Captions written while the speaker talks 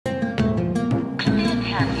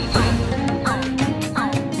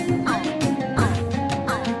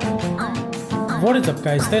What is up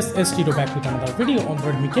guys, this is Tito back with another video on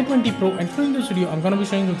Redmi K20 Pro, and in this video I'm going to be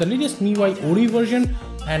showing you the latest MIUI OD version,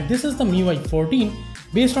 and this is the MIUI 14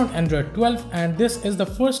 based on Android 12, and this is the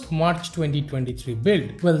first March 2023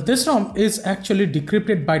 build. Well, this ROM is actually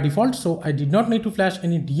decrypted by default, so I did not need to flash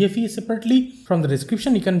any DFE separately. From the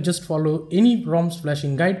description you can just follow any ROM's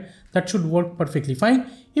flashing guide. That should work perfectly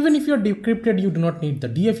fine. Even if you're decrypted, you do not need the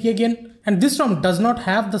DFE again. And this ROM does not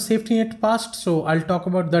have the Safetynet passed, so I'll talk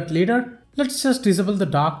about that later. Let's just disable the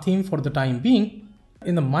dark theme for the time being.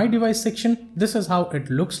 In the My Device section, this is how it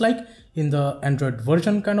looks like in the Android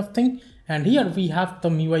version kind of thing. And here we have the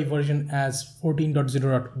MIUI version as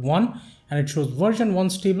 14.0.1, and it shows version 1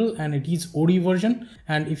 stable, and it is OD version.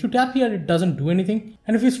 And if you tap here, it doesn't do anything.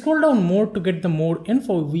 And if you scroll down more to get the more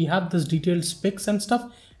info, we have this detailed specs and stuff.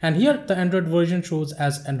 And here the Android version shows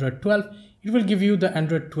as Android 12. It will give you the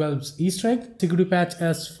Android 12's Easter egg, security patch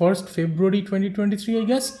as 1st February 2023, I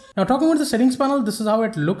guess. Now talking about the settings panel, this is how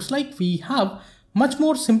it looks like. We have much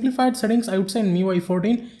more simplified settings, I would say, in MIUI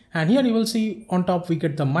 14. And here you will see on top we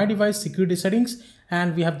get the My Device security settings,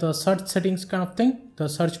 and we have the search settings kind of thing, the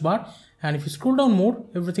search bar. And if you scroll down more,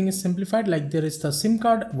 everything is simplified. Like there is the SIM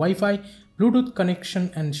card, Wi-Fi, Bluetooth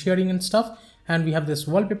connection and sharing and stuff. And we have this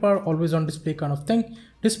wallpaper, always on display kind of thing,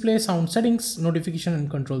 display, sound settings, notification and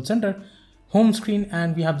control center, home screen,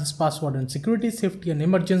 and we have this password and security, safety and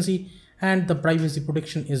emergency, and the privacy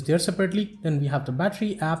protection is there separately. Then we have the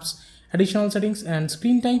battery, apps, additional settings and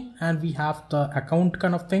screen time, and we have the account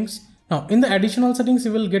kind of things. Now in the additional settings,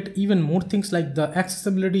 you will get even more things like the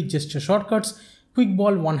accessibility, gesture shortcuts, quick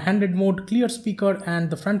ball, one-handed mode, clear speaker, and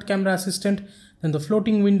the front camera assistant, then the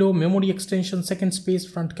floating window, memory extension, second space,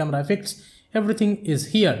 front camera effects. Everything is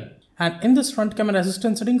here. And in this front camera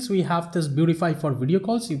assistant settings, we have this beautify for video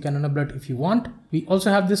calls. You can enable it if you want. We also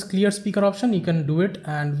have this clear speaker option. You can do it.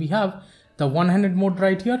 And we have the one-handed mode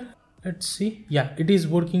right here. Let's see. Yeah, it is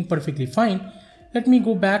working perfectly fine. Let me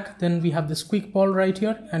go back. Then we have this quick ball right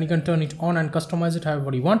here, and you can turn it on and customize it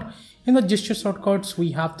however you want. In the gesture shortcuts,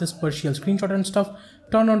 we have this partial screenshot and stuff.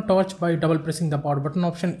 Turn on torch by double pressing the power button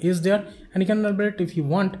option is there, and you can enable it if you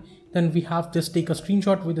want. Then we have this take a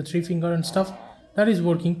screenshot with the 3-finger and stuff. That is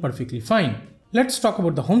working perfectly fine. Let's talk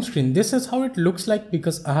about the home screen. This is how it looks like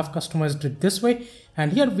because I have customized it this way.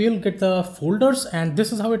 And here we'll get the folders, and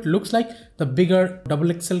this is how it looks like, the bigger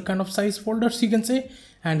XXL kind of size folders you can say.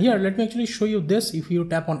 And here let me actually show you this. If you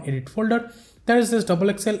tap on edit folder, there is this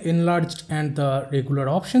XXL, enlarged and the regular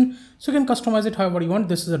option. So you can customize it however you want.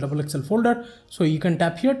 This is a XXL folder. So you can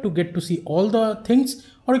tap here to get to see all the things,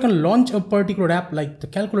 or you can launch a particular app like the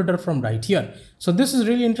calculator from right here. So this is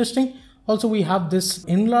really interesting. Also, we have this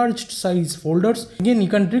enlarged size folders. Again, you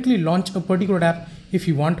can directly launch a particular app if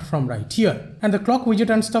you want from right here. And the clock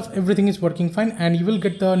widget and stuff, everything is working fine. And you will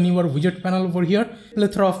get the newer widget panel over here.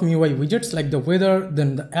 Plethora of MIUI widgets like the weather,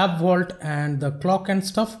 then the app vault and the clock and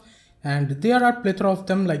stuff. And there are plethora of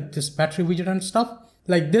them like this battery widget and stuff.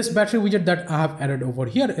 Like this battery widget that I have added over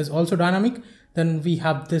here is also dynamic. Then we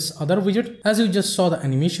have this other widget, as you just saw the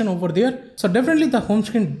animation over there. So definitely the home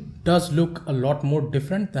screen does look a lot more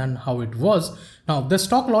different than how it was. Now the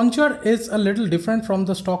stock launcher is a little different from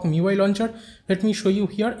the stock MIUI launcher. Let me show you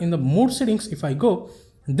here in the more settings. If I go,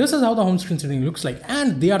 this is how the home screen setting looks like.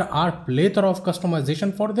 And there are plethora of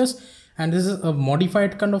customization for this. And this is a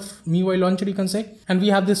modified kind of MIUI launcher, you can say. And we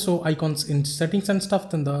have this so icons in settings and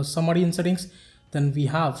stuff, then the summary in settings. Then we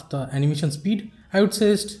have the animation speed. I would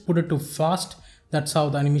say put it to fast. That's how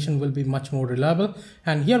the animation will be much more reliable.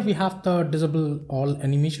 And here we have the disable all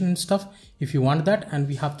animation and stuff if you want that. And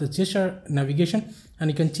we have the gesture navigation,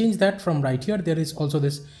 and you can change that from right here. There is also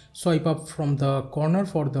this swipe up from the corner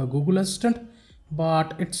for the Google Assistant,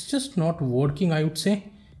 but it's just not working, I would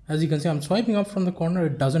say. As you can see, I'm swiping up from the corner,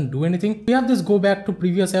 it doesn't do anything. We have this go back to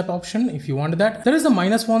previous app option if you want that. There is the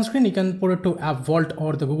 -1 screen. You can put it to App Vault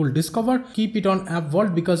or the Google Discover. Keep it on App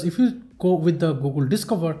Vault because if you go with the Google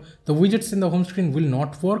Discover, the widgets in the home screen will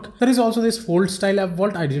not work. There is also this fold style App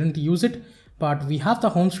Vault. I didn't use it, but we have the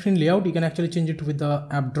home screen layout. You can actually change it with the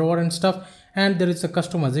app drawer and stuff. And there is a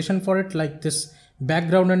customization for it, like this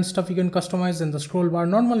background and stuff you can customize, and the scroll bar,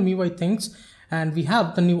 normal MIUI things. And we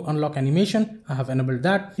have the new unlock animation. I have enabled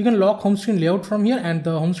that. You can lock home screen layout from here, and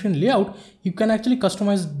the home screen layout, you can actually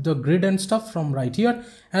customize the grid and stuff from right here.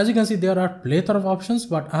 As you can see, there are plethora of options,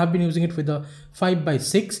 but I have been using it with the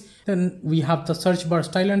 5:6. Then we have the search bar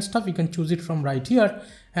style and stuff. You can choose it from right here.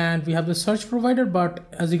 And we have the search provider, but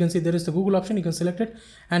as you can see, there is the Google option. You can select it.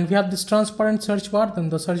 And we have this transparent search bar, then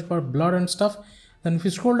the search bar blur and stuff. Then if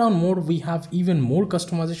you scroll down more, we have even more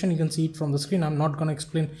customization. You can see it from the screen. I'm not going to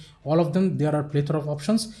explain all of them. There are plethora of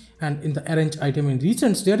options. And in the arrange item in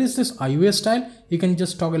recents, there is this iOS style. You can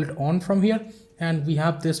just toggle it on from here. and we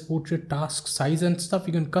have this portrait task size and stuff.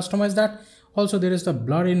 You can customize that. Also there is the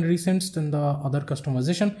blur in recents and the other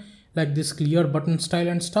customization like this clear button style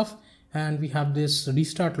and stuff. And we have this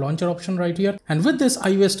restart launcher option right here. And with this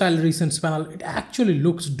iOS style recents panel, it actually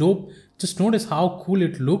looks dope. Just notice how cool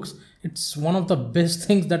it looks. It's one of the best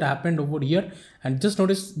things that happened over here. And just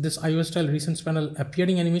notice this iOS style recents panel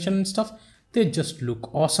appearing animation and stuff. They just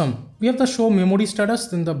look awesome. We have the show memory status,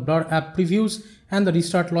 then the blur app previews, and the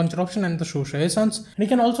restart launcher option, and the show suggestions. And you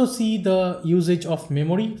can also see the usage of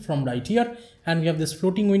memory from right here. And we have this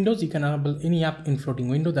floating windows. You can enable any app in floating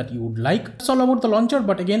window that you would like. It's all about the launcher,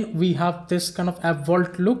 but again, we have this kind of app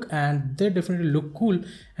vault look, and they definitely look cool.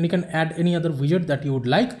 And you can add any other widget that you would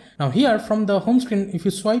like. Now here from the home screen, if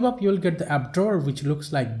you swipe up, you will get the app drawer, which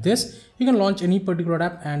looks like this. You can launch any particular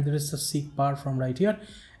app, and there is a seek bar from right here.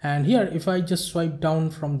 And here, if I just swipe down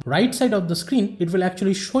from the right side of the screen, it will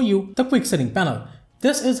actually show you the quick setting panel.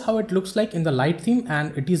 This is how it looks like in the light theme,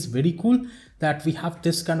 and it is very cool that we have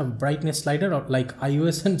this kind of brightness slider or like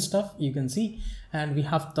iOS and stuff, you can see. And we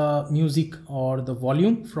have the music or the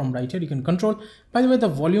volume from right here, you can control. By the way, the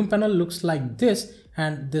volume panel looks like this,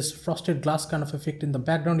 and this frosted glass kind of effect in the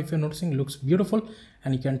background, if you're noticing, looks beautiful.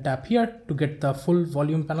 And you can tap here to get the full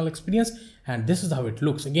volume panel experience. And this is how it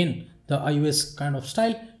looks. Again, the iOS kind of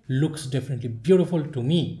style looks definitely beautiful to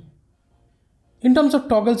me. In terms of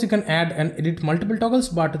toggles, you can add and edit multiple toggles,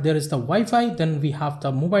 but there is the Wi-Fi, then we have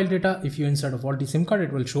the mobile data. If you insert a faulty SIM card,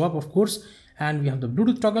 it will show up, of course. And we have the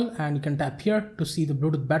Bluetooth toggle, and you can tap here to see the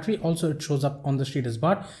Bluetooth battery. Also, it shows up on the status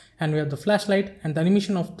bar. And we have the flashlight, and the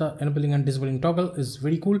animation of the enabling and disabling toggle is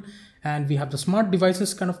very cool. And we have the smart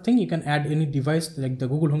devices kind of thing. You can add any device like the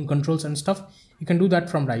Google Home controls and stuff. You can do that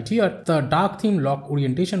from right here. The dark theme, lock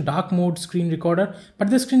orientation, dark mode, screen recorder, but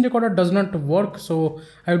this screen recorder does not work. So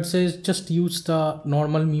I would say just use the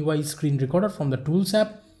normal MIUI screen recorder from the tools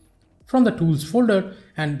app, from the tools folder.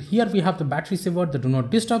 And here we have the battery saver, the do not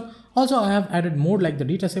disturb. Also, I have added mode like the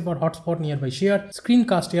data saver, hotspot, nearby share,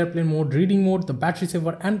 screencast airplane mode, reading mode, the battery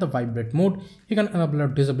saver, and the vibrate mode. You can enable or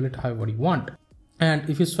disable it however you want. And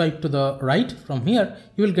if you swipe to the right from here,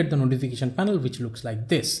 you will get the notification panel, which looks like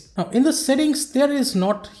this. Now in the settings, there is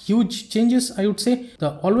not huge changes, I would say.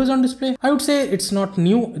 The always on display, I would say it's not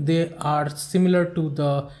new. They are similar to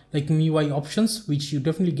the like MIUI options, which you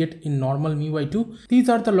definitely get in normal MIUI too. These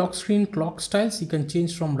are the lock screen clock styles you can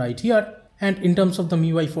change from right here. And in terms of the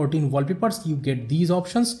MIUI 14 wallpapers, you get these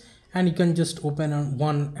options, and you can just open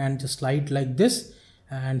one and just slide like this.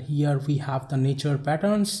 And here we have the nature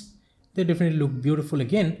patterns. They definitely look beautiful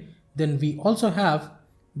again. Then we also have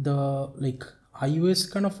the like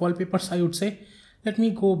iOS kind of wallpapers, I would say. Let me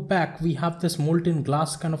go back. We have this molten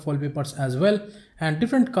glass kind of wallpapers as well, and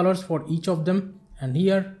different colors for each of them. And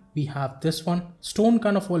here we have this one, stone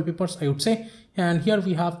kind of wallpapers, I would say. And here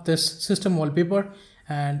we have this system wallpaper,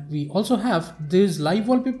 and we also have these live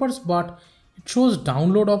wallpapers, but it shows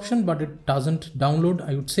download option, but it doesn't download,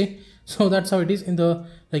 I would say. So that's how it is. In the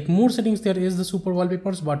like more settings, there is the super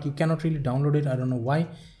wallpapers, but you cannot really download it. I don't know why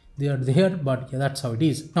they are there, but yeah, that's how it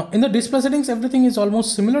is. Now in the display settings, everything is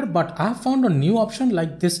almost similar, but I have found a new option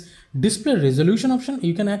like this display resolution option.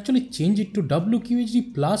 You can actually change it to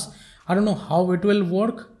WQHD plus. I don't know how it will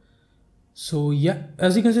work. So yeah,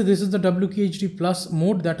 as you can see, this is the WQHD plus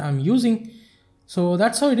mode that I'm using. So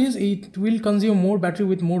that's how it is. It will consume more battery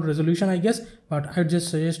with more resolution, I guess, but I just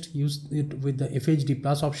suggest use it with the FHD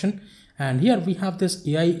plus option. And here we have this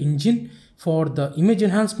AI engine for the image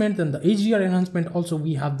enhancement, then the HDR enhancement. Also,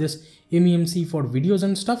 we have this MEMC for videos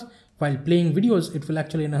and stuff. While playing videos, it will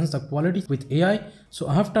actually enhance the quality with AI. So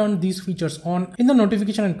I have turned these features on. In the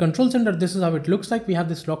notification and control center, this is how it looks like. We have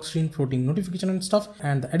this lock screen floating notification and stuff,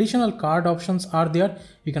 and the additional card options are there.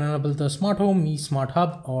 You can enable the smart home, Mi Smart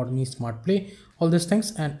Hub, or Mi Smart Play, all these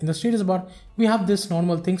things. And in the status bar, we have this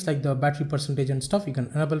normal things like the battery percentage and stuff you can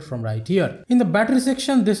enable from right here. In the battery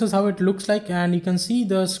section, this is how it looks like, and you can see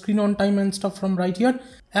the screen on time and stuff from right here.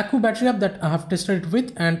 Accu battery app that I have tested it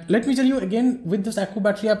with, and let me tell you again, with this Accu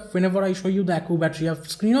battery app, whenever I show you the Accu battery app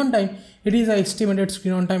screen on time, it is an estimated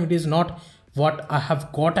screen on time. It is not what I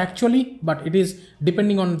have got actually, but it is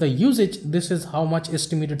depending on the usage. This is how much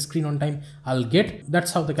estimated screen on time I'll get.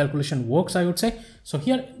 That's how the calculation works, I would say. So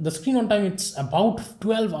here the screen on time, it's about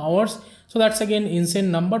 12 hours. So that's again insane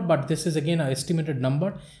number, but this is again an estimated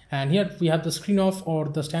number. And here we have the screen off or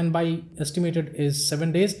the standby estimated is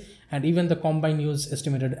 7 days, and even the combine use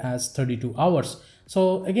estimated as 32 hours.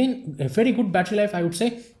 So again, a very good battery life, I would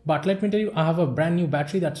say. But let me tell you, I have a brand new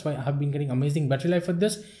battery. That's why I have been getting amazing battery life with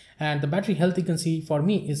this. and the battery health you can see for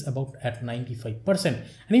me is about at 95%,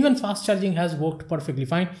 and even fast charging has worked perfectly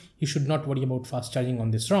fine. You should not worry about fast charging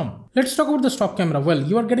on this ROM. Let's talk about the stock camera. Well,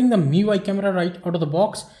 you are getting the MIUI camera right out of the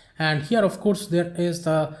box, and here of course there is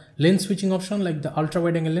the lens switching option, like the ultra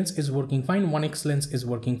wide angle lens is working fine, 1x lens is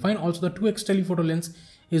working fine, also the 2x telephoto lens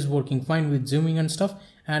is working fine with zooming and stuff.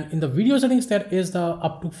 And in the video settings there is the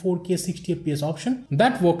up to 4K 60 fps option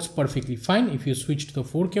that works perfectly fine if you switch to the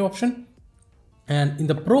 4K option. And in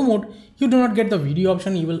the pro mode you do not get the video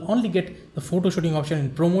option, you will only get the photo shooting option in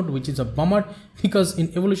pro mode, which is a bummer, because in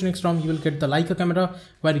Evolution X ROM you will get the Leica camera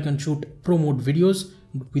where you can shoot pro mode videos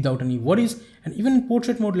without any worries. And even in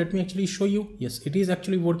portrait mode, let me actually show you. Yes, it is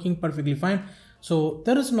actually working perfectly fine, so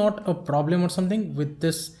there is not a problem or something with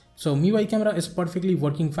this. So MIUI camera is perfectly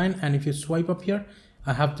working fine, and if you swipe up here,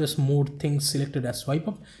 I have this mode thing selected as swipe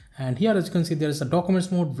up, and here as you can see there is a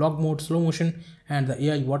documents mode, vlog mode, slow motion, and the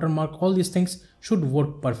AI watermark. All these things should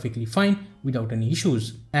work perfectly fine without any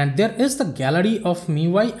issues. And there is the gallery of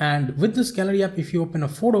MIUI, and with this gallery app, if you open a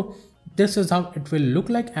photo, this is how it will look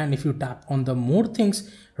like. And if you tap on the more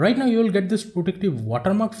things, right now you will get this protective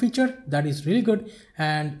watermark feature that is really good.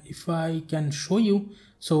 And if I can show you,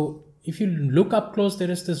 so if you look up close, there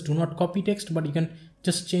is this do not copy text, but you can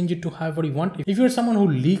just change it to however you want. If you're someone who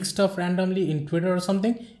leaks stuff randomly in Twitter or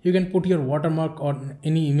something, you can put your watermark on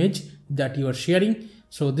any image that you are sharing.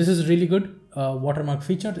 So this is really good. Watermark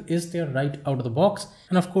feature is there right out of the box.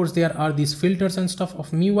 And of course there are these filters and stuff of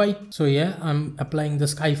MIUI. So yeah, I'm applying the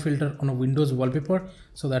sky filter on a Windows wallpaper,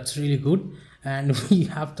 so that's really good. And we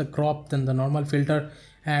have the crop, then the normal filter,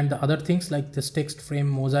 and the other things like this text frame,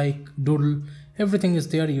 mosaic, doodle, everything is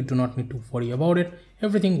there. You do not need to worry about it.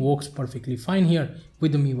 Everything works perfectly fine here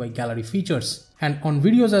with the MIUI gallery features. And on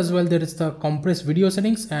videos as well, there is the compressed video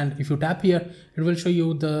settings, and if you tap here, it will show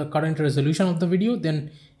you the current resolution of the video.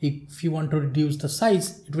 Then if you want to reduce the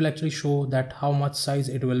size, it will actually show that how much size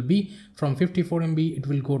it will be. From 54 MB it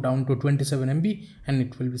will go down to 27 MB, and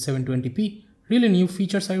it will be 720p. Really new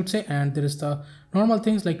features I would say. And there is the normal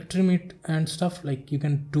things like trim it and stuff, like you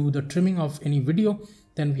can do the trimming of any video.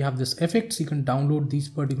 Then we have this effects, you can download these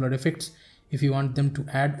particular effects if you want them to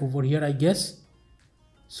add over here, I guess.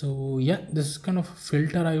 So yeah, this is kind of a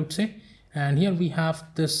filter I would say. And here we have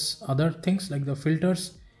this other things like the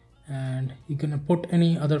filters, and you can put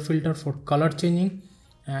any other filter for color changing.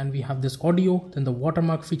 And we have this audio, then the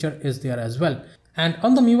watermark feature is there as well. And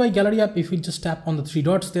on the MIUI gallery app, if you just tap on the three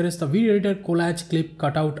dots, there is the video editor, collage, clip,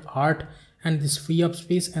 cutout, art, and this free up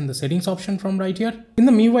space and the settings option from right here. In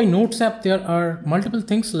the MIUI Notes app, there are multiple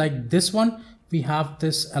things like this one. We have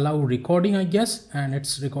this allow recording, I guess, and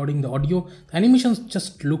it's recording the audio. The animations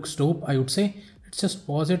just looks dope, I would say. Let's just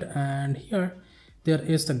pause it, and here there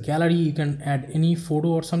is the gallery. You can add any photo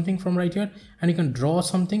or something from right here, and you can draw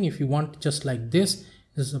something if you want, just like this.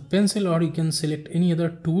 This is a pencil, or you can select any other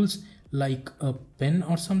tools like a pen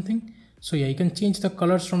or something. So yeah, you can change the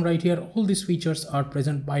colors from right here. All these features are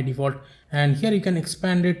present by default, and here you can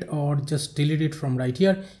expand it or just delete it from right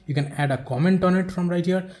here. You can add a comment on it from right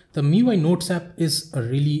here. The MIUI Notes app is a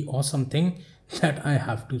really awesome thing that I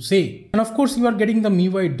have to say. And of course you are getting the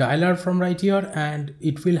MIUI dialer from right here, and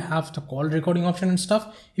it will have the call recording option and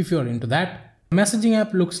stuff if you are into that. The messaging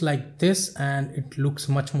app looks like this, and it looks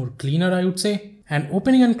much more cleaner I would say. And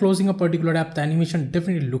opening and closing a particular app, the animation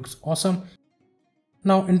definitely looks awesome.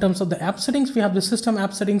 Now in terms of the app settings, we have the system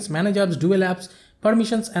app settings, manage apps, dual apps,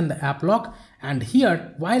 permissions, and the AppLock. And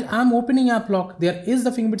here, while I'm opening AppLock, there is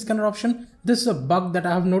the fingerprint scanner option. This is a bug that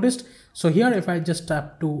I have noticed. So here, if I just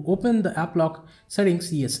tap to open the AppLock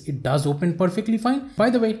settings, yes, it does open perfectly fine. By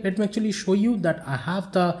the way, let me actually show you that I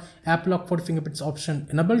have the AppLock for fingerprints option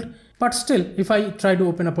enabled. But still, if I try to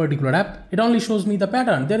open a particular app, it only shows me the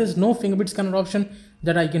pattern. There is no fingerprint scanner option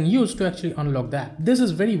that I can use to actually unlock the app. This is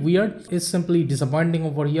very weird. It's simply disappointing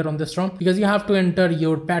over here on this ROM, because you have to enter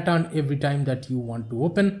your pattern every time that you want to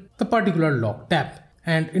open the particular locked app.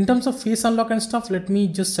 And in terms of face unlock and stuff, let me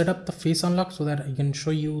just set up the face unlock so that I can show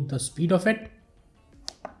you the speed of it.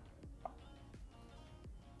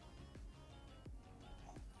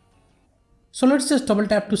 So let's just double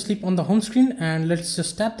tap to sleep on the home screen, and let's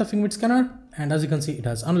just tap the fingerprint scanner, and as you can see, it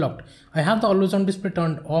has unlocked. I have the always on display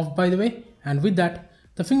turned off, by the way, and with that,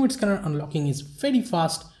 the fingerprint scanner unlocking is very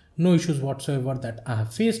fast, no issues whatsoever that I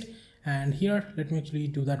have faced. And here, let me actually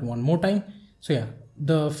do that one more time. So yeah,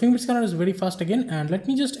 the fingerprint scanner is very fast again, and let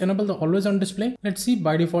me just enable the always on display. Let's see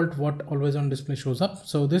by default what always on display shows up.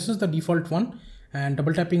 So this is the default one, and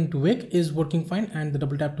double tapping to wake is working fine, and the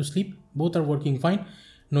double tap to sleep, both are working fine.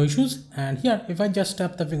 No issues. And here, if I just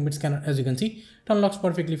tap the fingerprint scanner, as you can see, it unlocks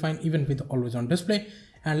perfectly fine even with the always on display.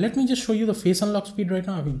 And let me just show you the face unlock speed right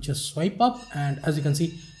now. I will just swipe up, and as you can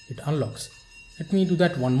see, it unlocks. Let me do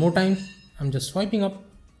that one more time. I'm just swiping up.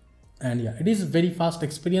 And yeah, it is a very fast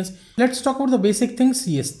experience. Let's talk about the basic things.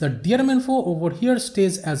 Yes, the DRM info over here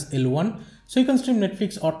stays as L1. So you can stream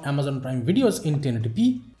Netflix or Amazon Prime videos in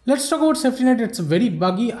 1080p. Let's talk about Safetynet. It's very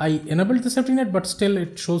buggy. I enabled the Safetynet, but still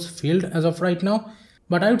it shows failed as of right now.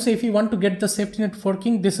 But I would say if you want to get the Safetynet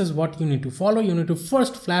working, this is what you need to follow. You need to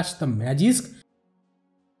first flash the Magisk.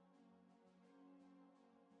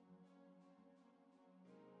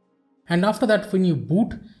 And after that, when you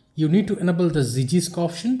boot, you need to enable the ZGISC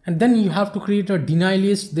option, and then you have to create a deny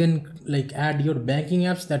list, then like add your banking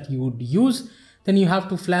apps that you would use. Then you have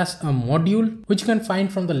to flash a module, which you can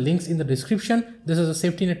find from the links in the description. This is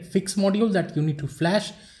a Safetynet fix module that you need to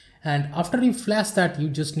flash. And after you flash that, you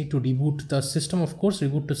just need to reboot the system, of course,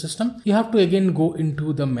 reboot the system. You have to again go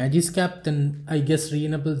into the Magisk app, then I guess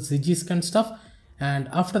re-enable ZGISC and stuff. And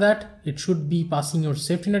after that, it should be passing your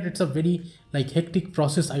Safetynet. It's a very hectic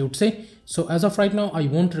process, I would say. So as of right now, I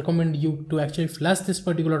won't recommend you to actually flash this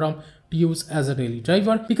particular ROM to use as a daily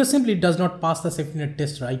driver, because simply it does not pass the Safetynet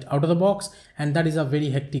test right out of the box. And that is a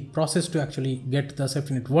very hectic process to actually get the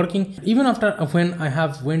Safetynet working. Even after when I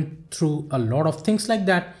have went through a lot of things like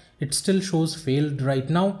that, it still shows failed right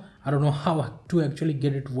now. I don't know how to actually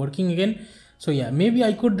get it working again. So yeah, maybe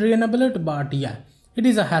I could re-enable it, but yeah, it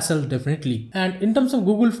is a hassle definitely. And in terms of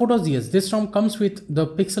Google Photos, yes, this ROM comes with the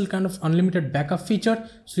Pixel kind of unlimited backup feature.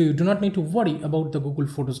 So you do not need to worry about the Google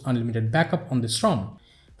Photos unlimited backup on this ROM.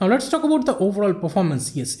 Now let's talk about the overall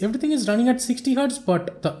performance. Yes, everything is running at 60 Hz,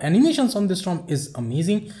 but the animations on this ROM is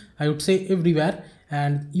amazing. I would say everywhere.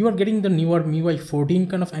 And you are getting the newer MIUI 14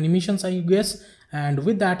 kind of animations, I guess. And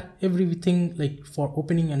with that, everything like for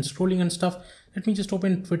opening and scrolling and stuff. Let me just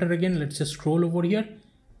open Twitter again. Let's just scroll over here.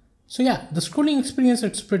 So yeah, the scrolling experience,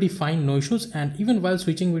 it's pretty fine, no issues. And even while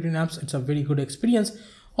switching between apps, it's a very good experience.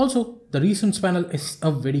 Also, the recents panel is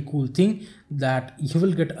a very cool thing that you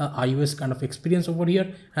will get a iOS kind of experience over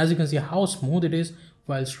here. As you can see how smooth it is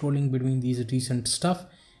while scrolling between these recent stuff.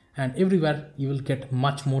 And everywhere you will get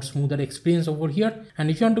much more smoother experience over here. And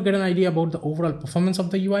if you want to get an idea about the overall performance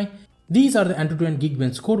of the UI, these are the Antutu and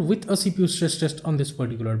Geekbench score with a CPU stress test on this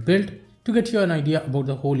particular build to get you an idea about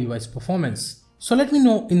the whole UI's performance. So let me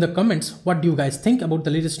know in the comments, what do you guys think about the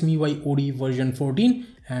latest MIUI OD version 14?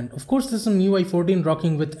 And of course, this is MIUI 14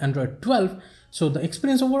 rocking with Android 12. So the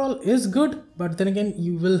experience overall is good, but then again,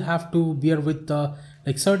 you will have to bear with the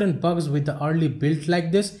certain bugs with the early build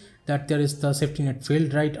like this, that there is the Safetynet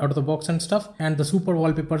failed right out of the box and stuff, and the super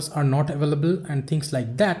wallpapers are not available and things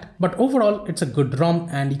like that. But overall, it's a good ROM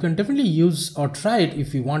and you can definitely use or try it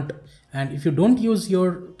if you want. And if you don't use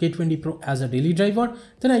your K20 Pro as a daily driver,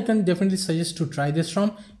 then I can definitely suggest to try this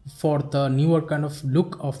ROM for the newer kind of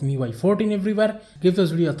look of MIUI 14 everywhere. Give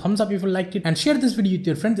this video a thumbs up if you liked it, and share this video with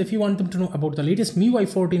your friends if you want them to know about the latest MIUI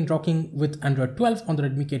 14 rocking with Android 12 on the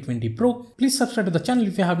Redmi K20 Pro. Please subscribe to the channel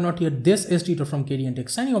if you have not yet. This is Tito from KDN Tech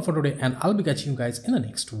signing off for today, and I'll be catching you guys in the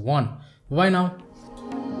next one. Bye now.